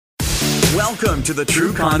Welcome to the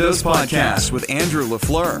True Condos Podcast with Andrew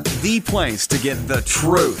LaFleur, the place to get the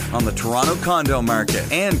truth on the Toronto condo market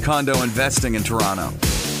and condo investing in Toronto.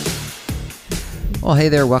 Well, hey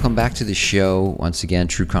there. Welcome back to the show. Once again,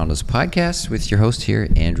 True Condos Podcast with your host here,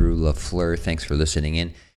 Andrew LaFleur. Thanks for listening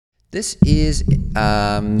in. This is,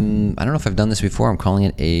 I don't know if I've done this before. I'm calling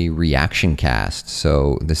it a reaction cast.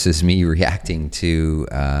 So this is me reacting to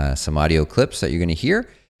some audio clips that you're going to hear.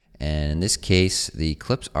 And in this case, the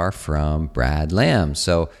clips are from Brad Lamb.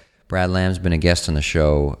 So Brad Lamb's been a guest on the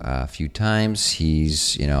show a few times.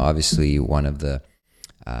 He's, obviously one of the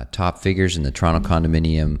top figures in the Toronto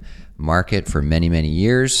condominium market for many, many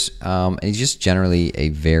years. And he's just generally a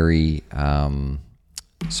very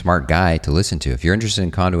smart guy to listen to. If you're interested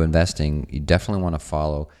in condo investing, you definitely want to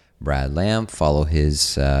follow Brad Lamb, follow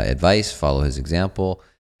his advice, follow his example,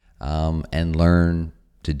 and learn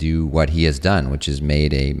to do what he has done, which is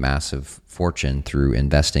made a massive fortune through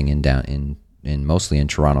investing in mostly in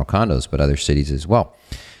Toronto condos, but other cities as well.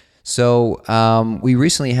 So we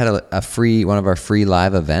recently had one of our free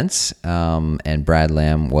live events, and Brad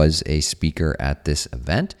Lamb was a speaker at this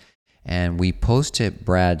event. And we posed to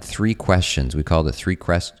Brad 3 questions. We called it three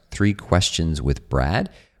questions with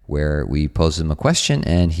Brad, where we posed him a question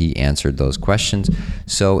and he answered those questions.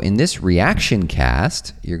 So in this reaction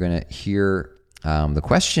cast, you're going to hear the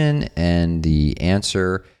question and the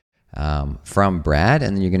answer from Brad,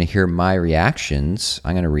 and then you're going to hear my reactions.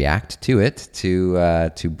 I'm going to react to it,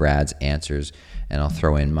 to Brad's answers, and I'll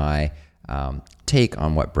throw in my take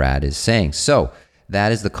on what Brad is saying. So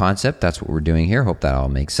that is the concept. That's what we're doing here. Hope that all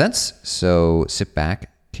makes sense. So sit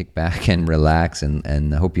back, kick back, and relax,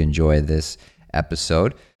 and I hope you enjoy this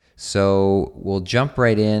episode. So we'll jump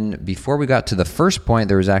right in. Before we got to the first point,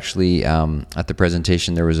 there was actually, at the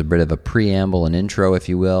presentation, there was a bit of a preamble, an intro, if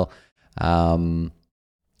you will,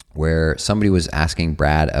 where somebody was asking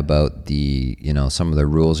Brad about the, some of the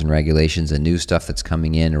rules and regulations and new stuff that's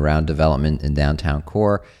coming in around development in downtown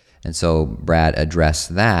core. And so Brad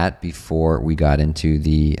addressed that before we got into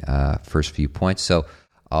the first few points. So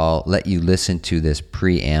I'll let you listen to this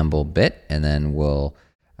preamble bit, and then we'll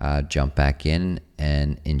jump back in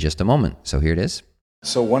just a moment. So here it is.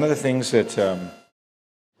 So one of the things that's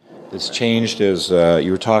changed is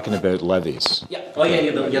you were talking about levies. Yeah. Oh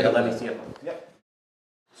yeah, the levies. Yeah. Yep.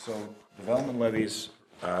 So development levies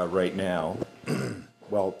right now,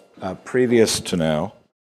 previous to now,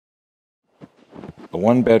 a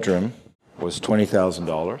 1-bedroom was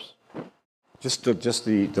 $20,000. Just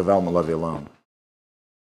the development levy alone.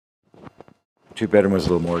 2-bedroom was a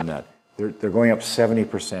little more than that. They're going up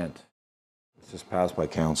 70%. This is passed by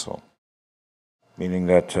council, meaning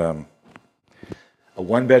that a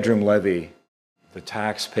 1-bedroom levy, the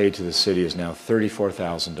tax paid to the city is now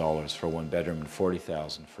 $34,000 for a 1-bedroom and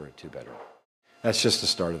 $40,000 for a 2-bedroom. That's just the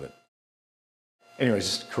start of it. Anyways,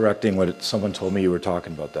 just correcting what someone told me you were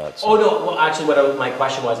talking about that. So. Oh no, well actually my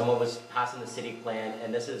question was, and what was passed in the city plan,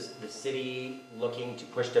 and this is the city looking to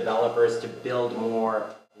push developers to build more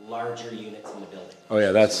larger units in the building. Oh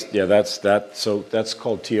yeah, that's that. So that's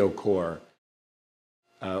called TO Core.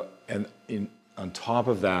 And on top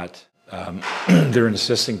of that, they're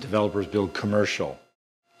insisting developers build commercial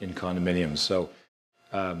in condominiums. So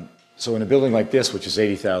in a building like this, which is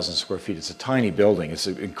 80,000 square feet, it's a tiny building. It's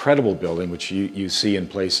an incredible building, which you see in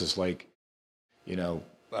places like, New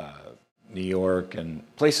York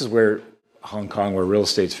and places where Hong Kong, where real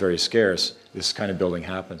estate's very scarce. This kind of building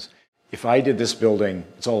happens. If I did this building,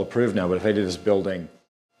 it's all approved now, but if I did this building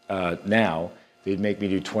now, they'd make me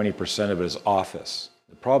do 20% of it as office.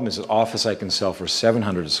 The problem is that office I can sell for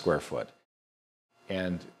 $700 a square foot,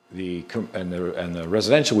 and the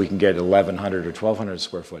residential we can get $1,100 or $1,200 a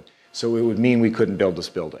square foot. So it would mean we couldn't build this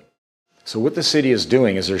building. So what the city is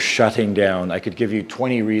doing is they're shutting down. I could give you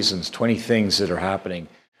 20 reasons, 20 things that are happening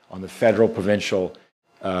on the federal, provincial,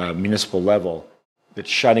 municipal level that's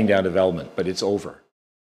shutting down development, but it's over.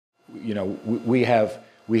 We have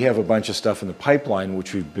a bunch of stuff in the pipeline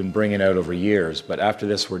which we've been bringing out over years, but after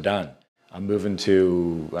this we're done. I'm moving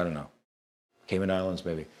to, I don't know, Cayman Islands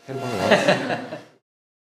maybe.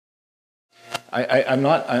 I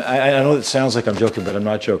know it sounds like I'm joking, but I'm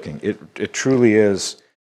not joking. It truly is.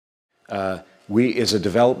 We, as a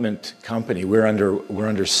development company, we're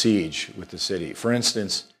under siege with the city. For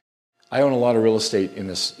instance, I own a lot of real estate in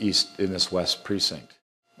this west precinct.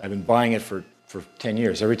 I've been buying it for 10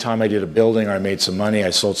 years. Every time I did a building or I made some money,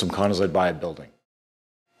 I sold some condos, I'd buy a building.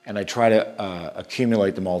 And I try to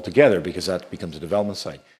accumulate them all together because that becomes a development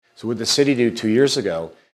site. So what the city did 2 years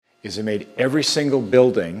ago is they made every single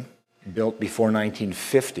building built before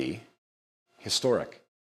 1950 historic.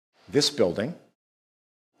 This building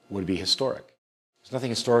would be historic. There's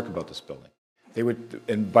nothing historic about this building.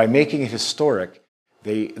 And by making it historic,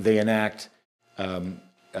 they enact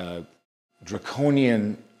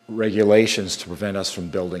draconian regulations to prevent us from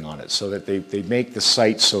building on it, so that they make the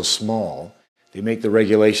site so small, they make the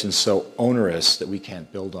regulations so onerous that we can't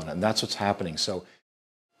build on it, and that's what's happening. So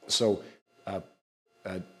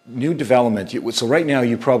new development. So right now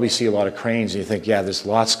you probably see a lot of cranes, and you think, yeah, there's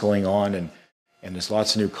lots going on, and there's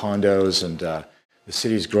lots of new condos, and the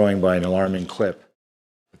city's growing by an alarming clip.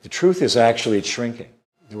 But the truth is actually it's shrinking.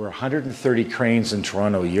 There were 130 cranes in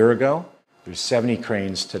Toronto a year ago. There's 70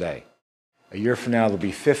 cranes today. A year from now, there'll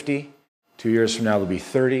be 50. 2 years from now, there'll be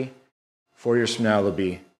 30. 4 years from now, there'll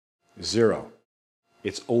be 0.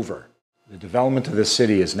 It's over. The development of this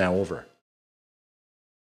city is now over.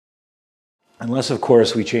 Unless, of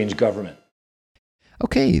course, we change government.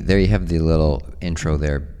 Okay, there you have the little intro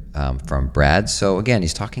there from Brad. So again,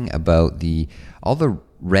 he's talking about all the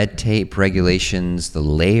red tape, regulations, the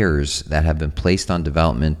layers that have been placed on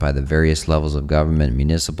development by the various levels of government,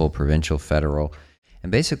 municipal, provincial, federal.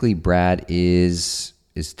 And basically, Brad is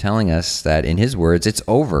telling us that, in his words, it's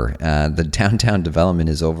over. The downtown development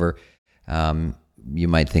is over. You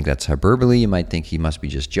might think that's hyperbole. You might think he must be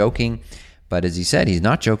just joking. But as he said, he's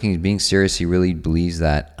not joking. He's being serious. He really believes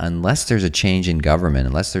that unless there's a change in government,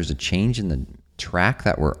 unless there's a change in the track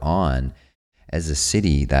that we're on as a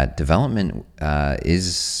city, that development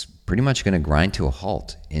is pretty much going to grind to a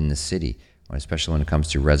halt in the city, especially when it comes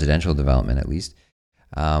to residential development, at least.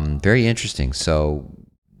 Very interesting. So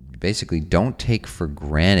basically, don't take for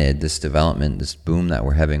granted this development, this boom that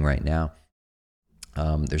we're having right now.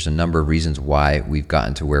 There's a number of reasons why we've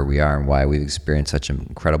gotten to where we are and why we've experienced such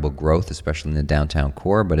incredible growth, especially in the downtown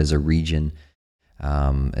core, but as a region,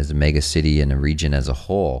 as a mega city and a region as a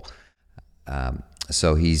whole.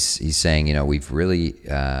 So he's saying, we've really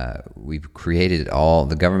the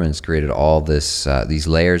government's created all these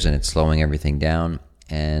layers, and it's slowing everything down.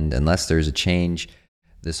 And unless there's a change,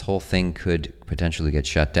 this whole thing could potentially get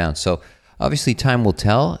shut down. So obviously, time will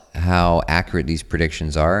tell how accurate these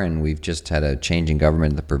predictions are, and we've just had a change in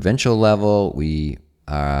government at the provincial level. We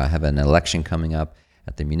have an election coming up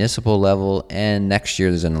at the municipal level, and next year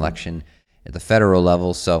there's an election at the federal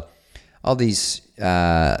level. So all these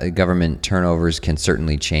government turnovers can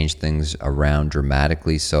certainly change things around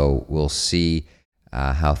dramatically. So we'll see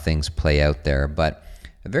how things play out there. But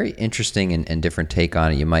a very interesting and different take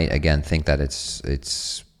on it. You might, again, think that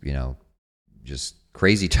it's just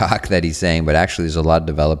crazy talk that he's saying, but actually there's a lot of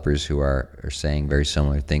developers who are saying very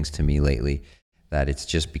similar things to me lately, that it's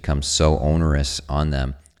just become so onerous on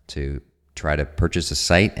them to try to purchase a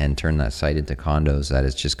site and turn that site into condos that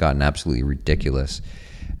it's just gotten absolutely ridiculous.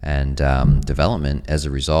 And development, as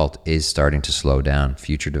a result, is starting to slow down.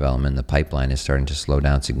 Future development, the pipeline is starting to slow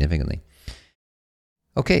down significantly.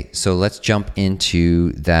 Okay, so let's jump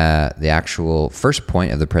into the actual first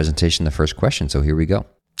point of the presentation, the first question. So here we go.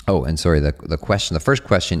 Oh, and sorry, the first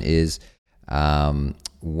question is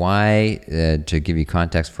why, to give you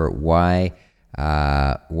context for it, why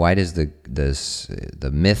does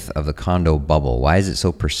the myth of the condo bubble, why is it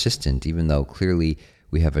so persistent, even though clearly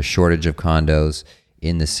we have a shortage of condos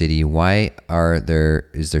in the city? Why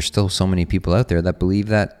is there still so many people out there that believe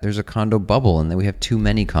that there's a condo bubble and that we have too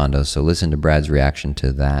many condos? So listen to Brad's reaction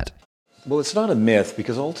to that. Well, it's not a myth,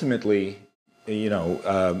 because ultimately,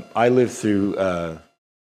 I lived through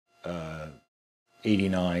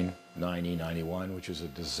 89, 90, 91, which was a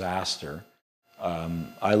disaster.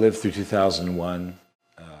 I lived through 2001,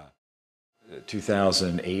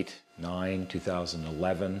 2008, 9,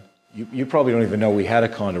 2011. You probably don't even know we had a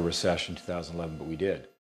condo recession in 2011, but we did.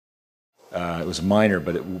 It was minor,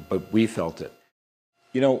 but we felt it.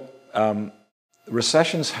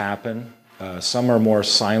 Recessions happen. Some are more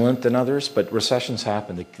silent than others, but recessions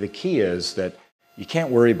happen. The key is that you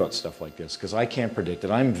can't worry about stuff like this, because I can't predict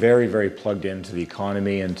it. I'm very, very plugged into the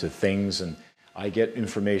economy and to things, and I get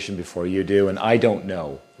information before you do, and I don't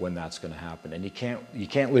know when that's going to happen. And you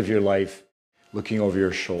can't live your life looking over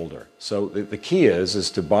your shoulder. So the key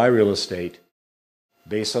is to buy real estate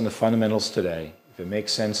based on the fundamentals today. If it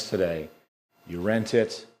makes sense today, you rent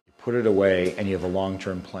it, you put it away, and you have a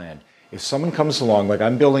long-term plan. If someone comes along, like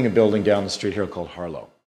I'm building a building down the street here called Harlow,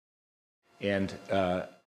 and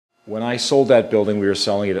when I sold that building, we were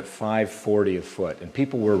selling it at $540 a foot, and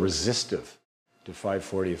people were resistive to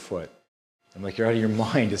 $540 a foot. I'm like, you're out of your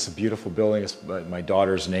mind. It's a beautiful building. It's my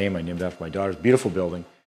daughter's name. I named it after my daughter's beautiful building.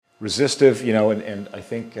 Resistive, and I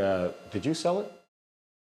think, did you sell it?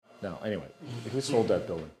 No, anyway, who sold that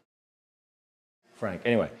building? Frank.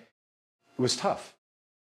 Anyway, it was tough.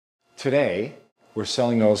 Today, we're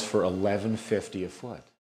selling those for $11.50 a foot.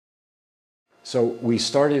 So we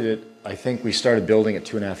started it, I think we started building it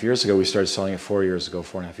 2.5 years ago. We started selling it 4 years ago,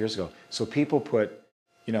 4.5 years ago. So people put,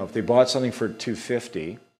 if they bought something for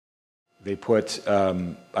 $250, they put,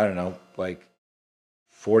 I don't know, like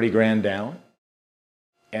 40 grand down.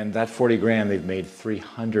 And that 40 grand, they've made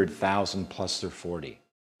 300,000 plus their 40.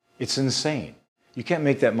 It's insane. You can't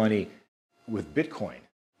make that money with Bitcoin,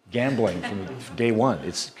 gambling from day one.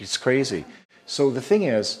 It's crazy. So the thing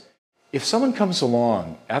is, if someone comes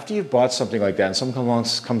along, after you've bought something like that, and someone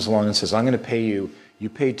comes along and says, I'm going to pay you, you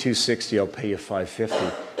pay $260, I'll pay you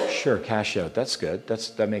 $550. Sure, cash out. That's good.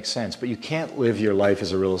 That makes sense. But you can't live your life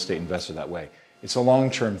as a real estate investor that way. It's a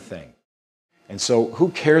long-term thing. And so who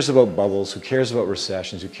cares about bubbles? Who cares about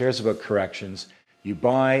recessions? Who cares about corrections? You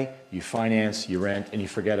buy, you finance, you rent, and you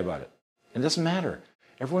forget about it. And it doesn't matter.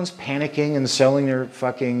 Everyone's panicking and selling their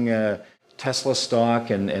fucking Tesla stock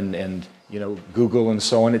and Google and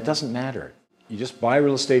so on. It doesn't matter. You just buy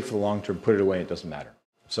real estate for the long term, put it away, it doesn't matter.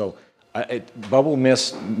 So bubble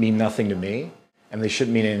myths mean nothing to me, and they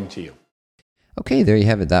shouldn't mean anything to you. Okay, there you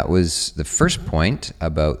have it. That was the first point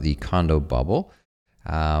about the condo bubble.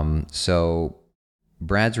 So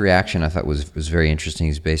Brad's reaction I thought was very interesting.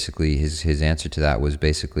 He's basically, his answer to that was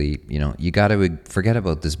basically, you got to forget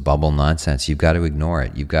about this bubble nonsense. You've got to ignore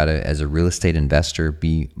it. You've got to, as a real estate investor,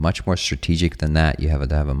 be much more strategic than that. You have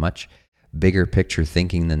to have a much bigger picture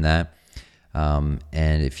thinking than that. And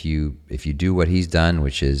if you do what he's done,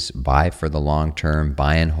 which is buy for the long term,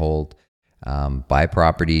 buy and hold, buy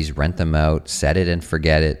properties, rent them out, set it and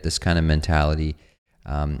forget it, this kind of mentality.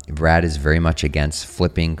 Brad is very much against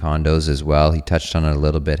flipping condos as well. He touched on it a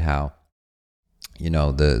little bit, how,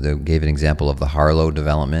 gave an example of the Harlow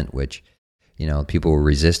development, which, people were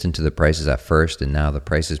resistant to the prices at first, and now the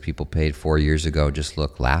prices people paid 4 years ago just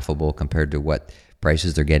look laughable compared to what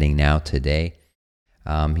prices they're getting now today.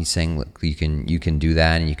 He's saying, look, you can do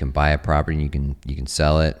that, and you can buy a property, and you can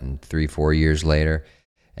sell it, and 3-4 years later,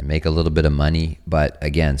 and make a little bit of money. But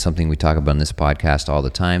again, something we talk about on this podcast all the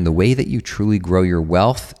time, the way that you truly grow your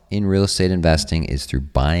wealth in real estate investing is through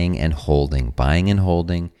buying and holding,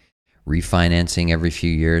 refinancing every few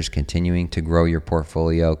years, continuing to grow your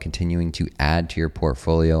portfolio, continuing to add to your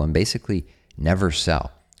portfolio, and basically never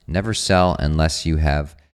sell. Never sell unless you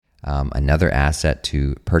have another asset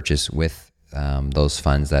to purchase with those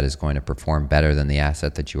funds that is going to perform better than the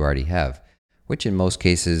asset that you already have, which in most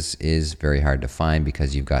cases is very hard to find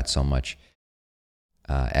because you've got so much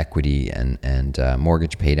equity and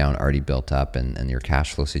mortgage paydown already built up, and your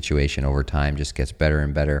cash flow situation over time just gets better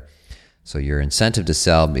and better. So your incentive to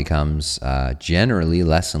sell becomes generally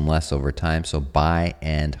less and less over time. So buy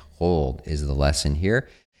and hold is the lesson here,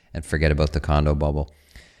 and forget about the condo bubble.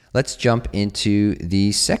 Let's jump into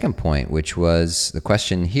the second point, which was the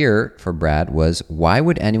question here for Brad was, why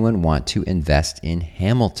would anyone want to invest in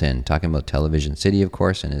Hamilton? Talking about Television City, of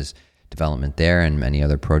course, and his development there and many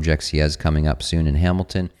other projects he has coming up soon in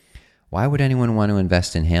Hamilton. Why would anyone want to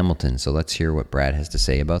invest in Hamilton? So let's hear what Brad has to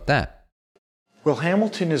say about that. Well,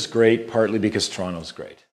 Hamilton is great partly because Toronto's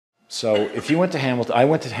great. So if you went to Hamilton, I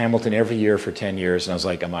went to Hamilton every year for 10 years, and I was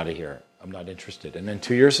like, I'm out of here. I'm not interested. And then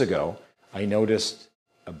 2 years ago, I noticed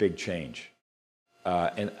a big change, if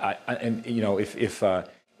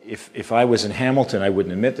I was in Hamilton, I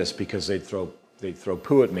wouldn't admit this because they'd throw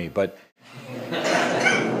poo at me. But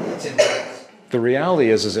the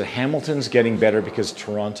reality is that Hamilton's getting better because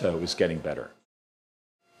Toronto is getting better.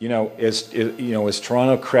 As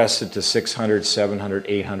Toronto crested to 600, 700,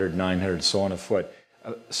 800, 900, so on a foot,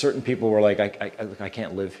 certain people were like, I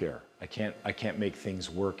can't live here. I can't make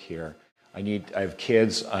things work here. I have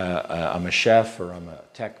kids, I'm a chef, or I'm a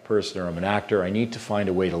tech person, or I'm an actor. I need to find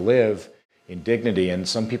a way to live in dignity, and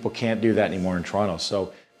some people can't do that anymore in Toronto.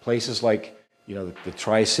 So places like, the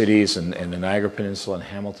Tri-Cities and the Niagara Peninsula and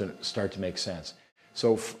Hamilton start to make sense.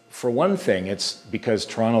 So for one thing, it's because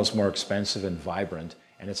Toronto's more expensive and vibrant,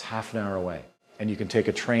 and it's half an hour away. And you can take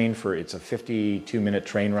a train it's a 52-minute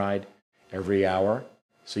train ride every hour.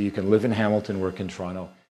 So you can live in Hamilton, work in Toronto.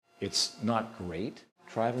 It's not great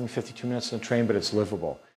driving 52 minutes on a train, but it's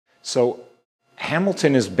livable. So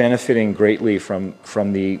Hamilton is benefiting greatly from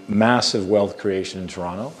the massive wealth creation in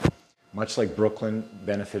Toronto, much like Brooklyn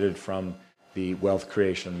benefited from the wealth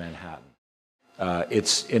creation in Manhattan.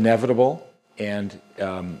 It's inevitable, and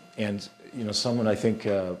someone, I think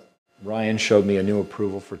Ryan showed me a new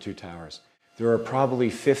approval for 2 towers. There are probably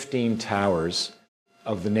 15 towers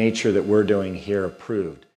of the nature that we're doing here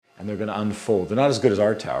approved, and they're going to unfold. They're not as good as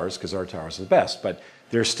our towers, because our towers are the best, but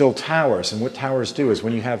they're still towers. And what towers do is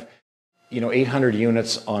when you have 800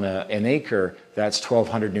 units on an acre, that's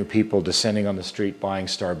 1,200 new people descending on the street, buying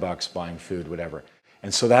Starbucks, buying food, whatever.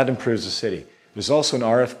 And so that improves the city. There's also an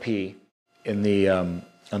RFP in the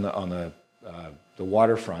the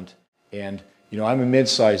waterfront, and I'm a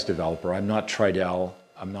mid-sized developer. I'm not Tridel.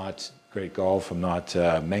 I'm not Great Gulf. I'm not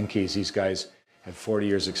Menkes. These guys have 40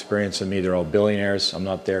 years experience in me. They're all billionaires. I'm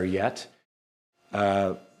not there yet.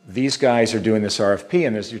 These guys are doing this RFP,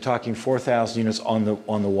 and you're talking 4,000 units on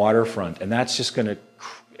the waterfront, and that's just going to,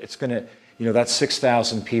 that's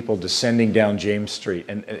 6,000 people descending down James Street,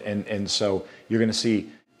 and so you're going to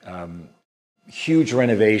see huge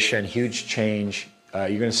renovation, huge change.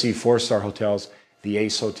 You're going to see 4-star hotels, the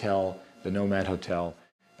Ace Hotel, the Nomad Hotel,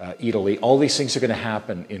 Italy. All these things are going to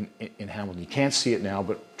happen in Hamilton. You can't see it now,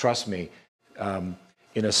 but trust me,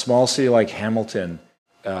 in a small city like Hamilton,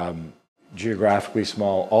 geographically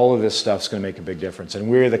small, all of this stuff is going to make a big difference. And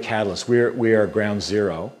we're the catalyst. We are ground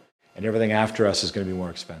zero, and everything after us is going to be more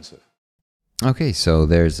expensive. Okay, so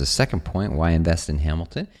there's the second point, why invest in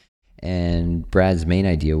Hamilton? And Brad's main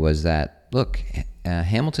idea was that, look,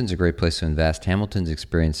 Hamilton's a great place to invest. Hamilton's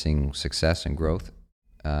experiencing success and growth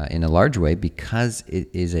in a large way because it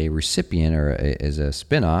is a recipient or is a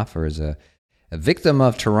spin-off or is a victim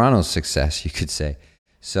of Toronto's success, you could say.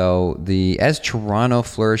 So as Toronto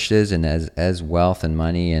flourishes and as wealth and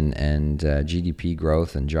money and GDP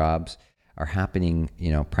growth and jobs are happening,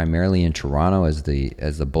 primarily in Toronto as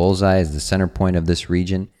the bullseye, as the center point of this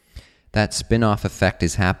region, that spin-off effect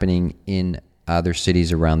is happening in other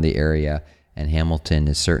cities around the area, and Hamilton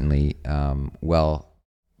is certainly well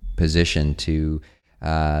positioned to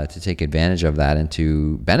take advantage of that and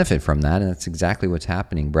to benefit from that, and that's exactly what's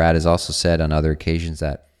happening. Brad has also said on other occasions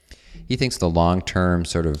that he thinks the long-term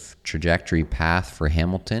sort of trajectory path for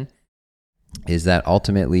Hamilton is that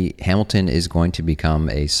ultimately Hamilton is going to become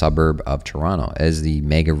a suburb of Toronto as the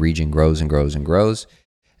mega region grows and grows and grows.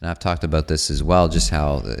 And I've talked about this as well, just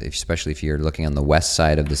how, especially if you're looking on the west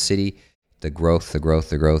side of the city, the growth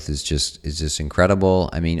is just incredible.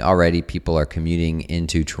 I mean, already people are commuting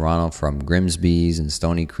into Toronto from Grimsby's and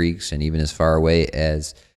Stony Creeks, and even as far away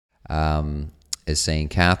as St.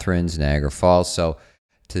 Catharines, Niagara Falls. So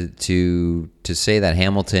to say that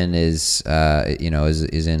Hamilton is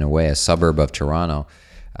in a way a suburb of Toronto,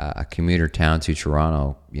 a commuter town to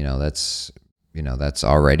Toronto, that's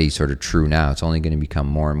already sort of true now. It's only going to become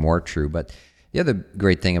more and more true. But the other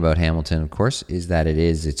great thing about Hamilton, of course, is that it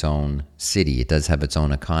is its own city. It does have its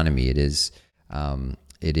own economy. It is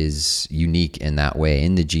unique in that way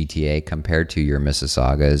in the GTA compared to your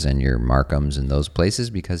Mississaugas and your Markhams and those places,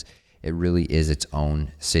 because it really is its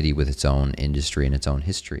own city with its own industry and its own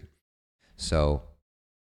history. So,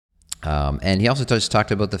 and he also just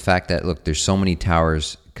talked about the fact that, look, there's so many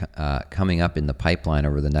towers coming up in the pipeline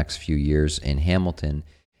over the next few years in Hamilton,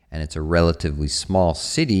 and it's a relatively small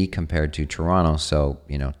city compared to Toronto. So,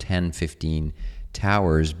 10, 15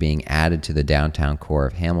 towers being added to the downtown core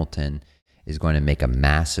of Hamilton is going to make a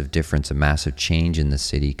massive difference, a massive change in the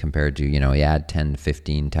city compared to, you add 10,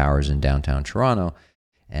 15 towers in downtown Toronto,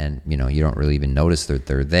 and, you don't really even notice that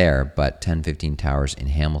they're there, but 10, 15 towers in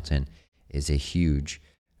Hamilton is a huge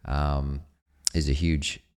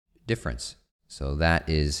difference. So that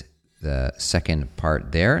is the second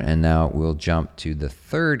part there. And now we'll jump to the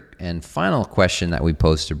third and final question that we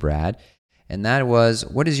posed to Brad. And that was,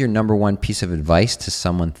 what is your number one piece of advice to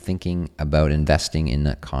someone thinking about investing in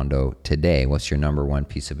a condo today? What's your number one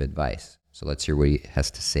piece of advice? So let's hear what he has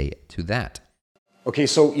to say to that. Okay,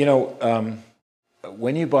 so,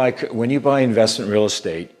 when you buy investment real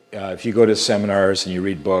estate, if you go to seminars and you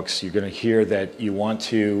read books, you're going to hear that you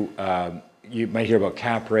might hear about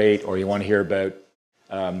cap rate, or you want to hear about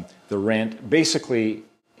the rent. Basically,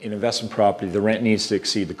 in investment property, the rent needs to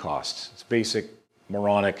exceed the costs. It's basic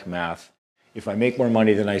moronic math. If I make more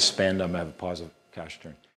money than I spend, I'm going to have a positive cash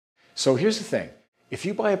return. So here's the thing. If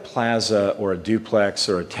you buy a plaza or a duplex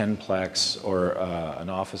or a 10-plex or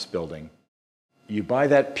an office building, you buy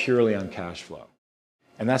that purely on cash flow.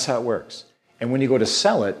 And that's how it works. And when you go to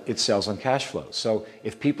sell it, it sells on cash flow. So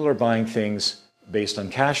if people are buying things based on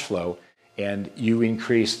cash flow and you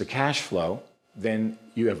increase the cash flow, then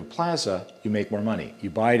you have a plaza, you make more money.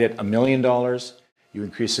 You buy it at $1 million, you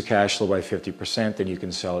increase the cash flow by 50%, then you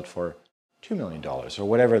can sell it for $2 million or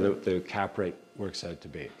whatever the cap rate works out to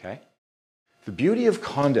be, okay? The beauty of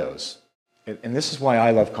condos, and this is why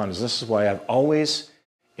I love condos, this is why I've always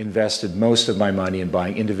invested most of my money in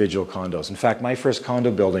buying individual condos. In fact, my first condo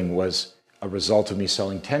building was a result of me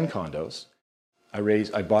selling 10 condos.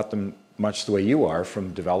 I bought them much the way you are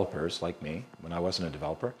from developers like me when I wasn't a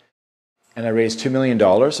developer. And I raised $2 million,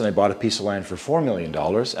 and I bought a piece of land for $4 million,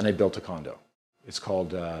 and I built a condo. It's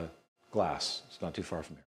called Glass. It's not too far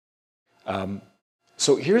from here.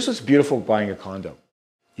 So here's what's beautiful about buying a condo.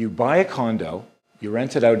 You buy a condo, you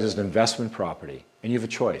rent it out as an investment property, and you have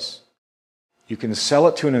a choice. You can sell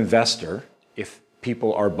it to an investor if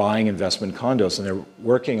people are buying investment condos and they're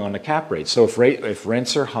working on a cap rate. So if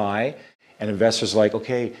rents are high and investors are like,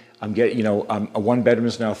 okay, I'm getting, a one bedroom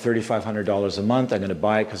is now $3,500 a month, I'm going to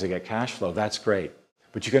buy it because I get cash flow, that's great.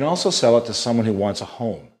 But you can also sell it to someone who wants a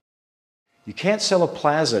home. You can't sell a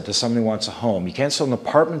plaza to someone who wants a home. You can't sell an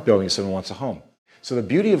apartment building to someone who wants a home. So the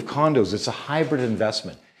beauty of condos, it's a hybrid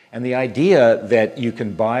investment. And the idea that you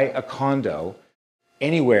can buy a condo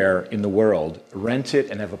anywhere in the world, rent it,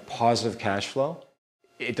 and have a positive cash flow,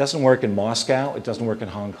 it doesn't work in Moscow, it doesn't work in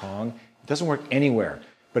Hong Kong, it doesn't work anywhere,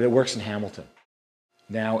 but it works in Hamilton.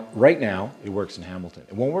 Right now, it works in Hamilton.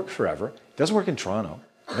 It won't work forever. It doesn't work in Toronto.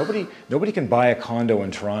 Nobody can buy a condo in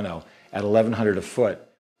Toronto at $1,100 a foot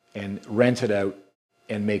and rent it out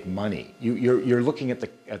and make money. You're looking at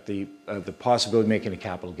the possibility of making a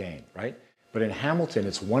capital gain, right? But in Hamilton,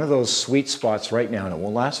 it's one of those sweet spots right now, and it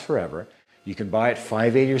won't last forever. You can buy it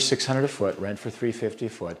 $580 or $600 a foot, rent for $350 a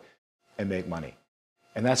foot, and make money.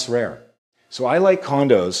 And that's rare. So I like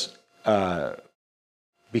condos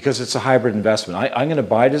because it's a hybrid investment. I'm going to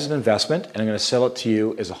buy it as an investment, and I'm going to sell it to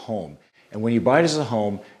you as a home. And when you buy it as a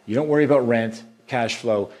home, you don't worry about rent, cash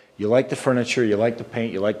flow. You like the furniture, you like the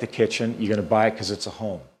paint, you like the kitchen. You're going to buy it because it's a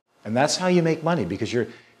home. And that's how you make money, because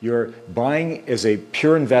you're buying as a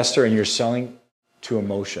pure investor and you're selling to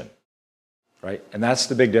emotion, right? And that's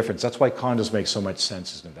the big difference. That's why condos make so much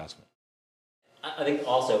sense as an investment. I think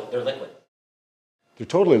also they're liquid. They're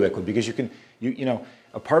totally liquid because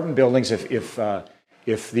apartment buildings, if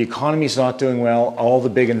the economy's not doing well, all the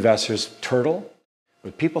big investors turtle,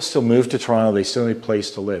 but people still move to Toronto, they still need a place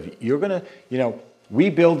to live. You're going to, we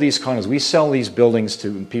build these condos, we sell these buildings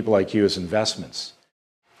to people like you as investments.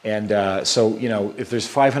 And so, if there's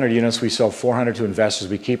 500 units, we sell 400 to investors,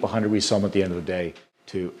 we keep 100, we sell them at the end of the day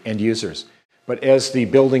to end users. But as the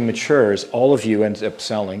building matures, all of you end up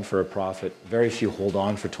selling for a profit. Very few hold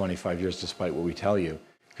on for 25 years despite what we tell you,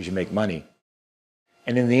 because you make money.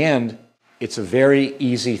 And in the end, it's a very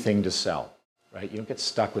easy thing to sell, right? You don't get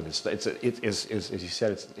stuck with this. As you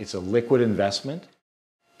said, it's a liquid investment.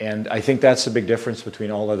 And I think that's the big difference between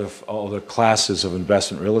all other classes of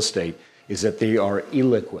investment real estate, is that they are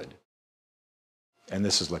illiquid. And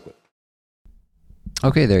this is liquid.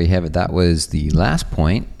 Okay, there you have it. That was the last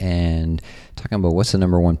point. And talking about what's the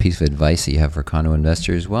number one piece of advice that you have for condo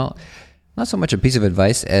investors? Well, not so much a piece of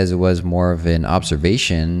advice as it was more of an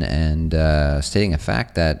observation and stating a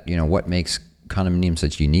fact that, what makes condominium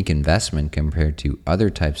such a unique investment compared to other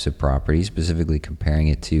types of properties, specifically comparing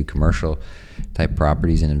it to commercial type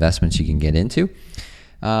properties and investments you can get into.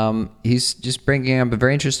 He's just bringing up a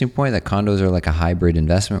very interesting point that condos are like a hybrid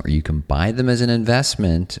investment where you can buy them as an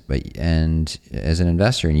investment and as an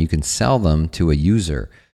investor, and you can sell them to a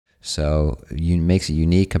user. So it makes it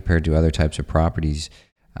unique compared to other types of properties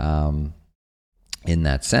in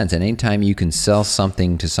that sense. And anytime you can sell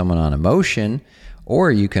something to someone on emotion,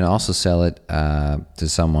 or you can also sell it to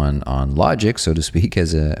someone on logic, so to speak,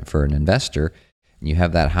 for an investor. And you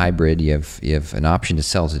have that hybrid. You have an option to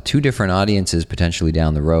sell to two different audiences potentially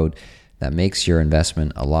down the road. That makes your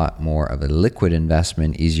investment a lot more of a liquid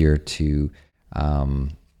investment, easier to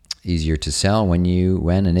sell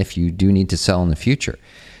when and if you do need to sell in the future.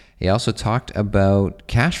 He also talked about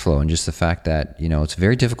cash flow and just the fact that, it's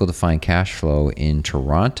very difficult to find cash flow in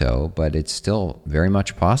Toronto, but it's still very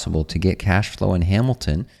much possible to get cash flow in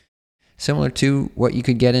Hamilton, similar to what you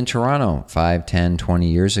could get in Toronto 5, 10, 20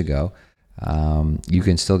 years ago. You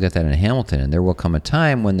can still get that in Hamilton, and there will come a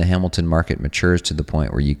time when the Hamilton market matures to the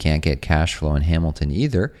point where you can't get cash flow in Hamilton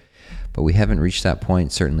either, but we haven't reached that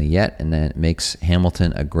point certainly yet, and that makes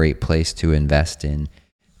Hamilton a great place to invest in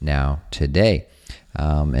now today.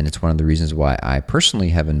 And it's one of the reasons why I personally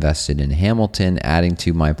have invested in Hamilton, adding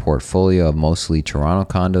to my portfolio of mostly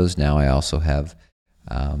Toronto condos. Now I also have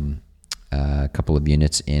a couple of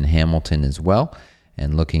units in Hamilton as well,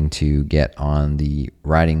 and looking to get on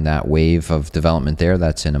riding that wave of development there.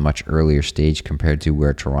 That's in a much earlier stage compared to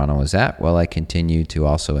where Toronto is at. Well, I continue to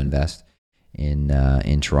also invest in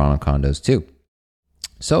Toronto condos too.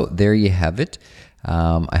 So there you have it.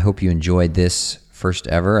 I hope you enjoyed this first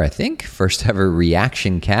ever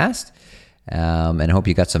reaction cast, and I hope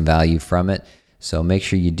you got some value from it. So make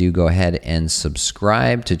sure you do go ahead and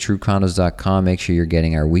subscribe to truecondos.com. Make sure you're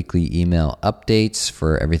getting our weekly email updates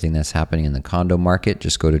for everything that's happening in the condo market.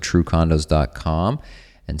 Just go to truecondos.com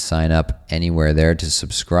and sign up anywhere there to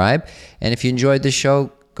subscribe. And if you enjoyed the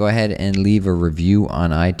show, go ahead and leave a review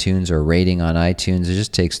on iTunes or rating on iTunes. It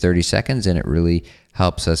just takes 30 seconds, and it really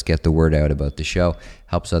helps us get the word out about the show,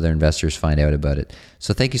 helps other investors find out about it.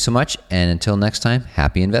 So thank you so much, and until next time,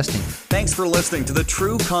 happy investing. Thanks for listening to the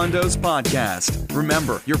True Condos podcast.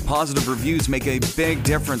 Remember, your positive reviews make a big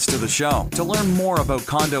difference to the show. To learn more about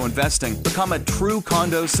condo investing, become a True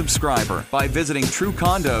Condos subscriber by visiting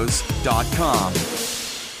truecondos.com.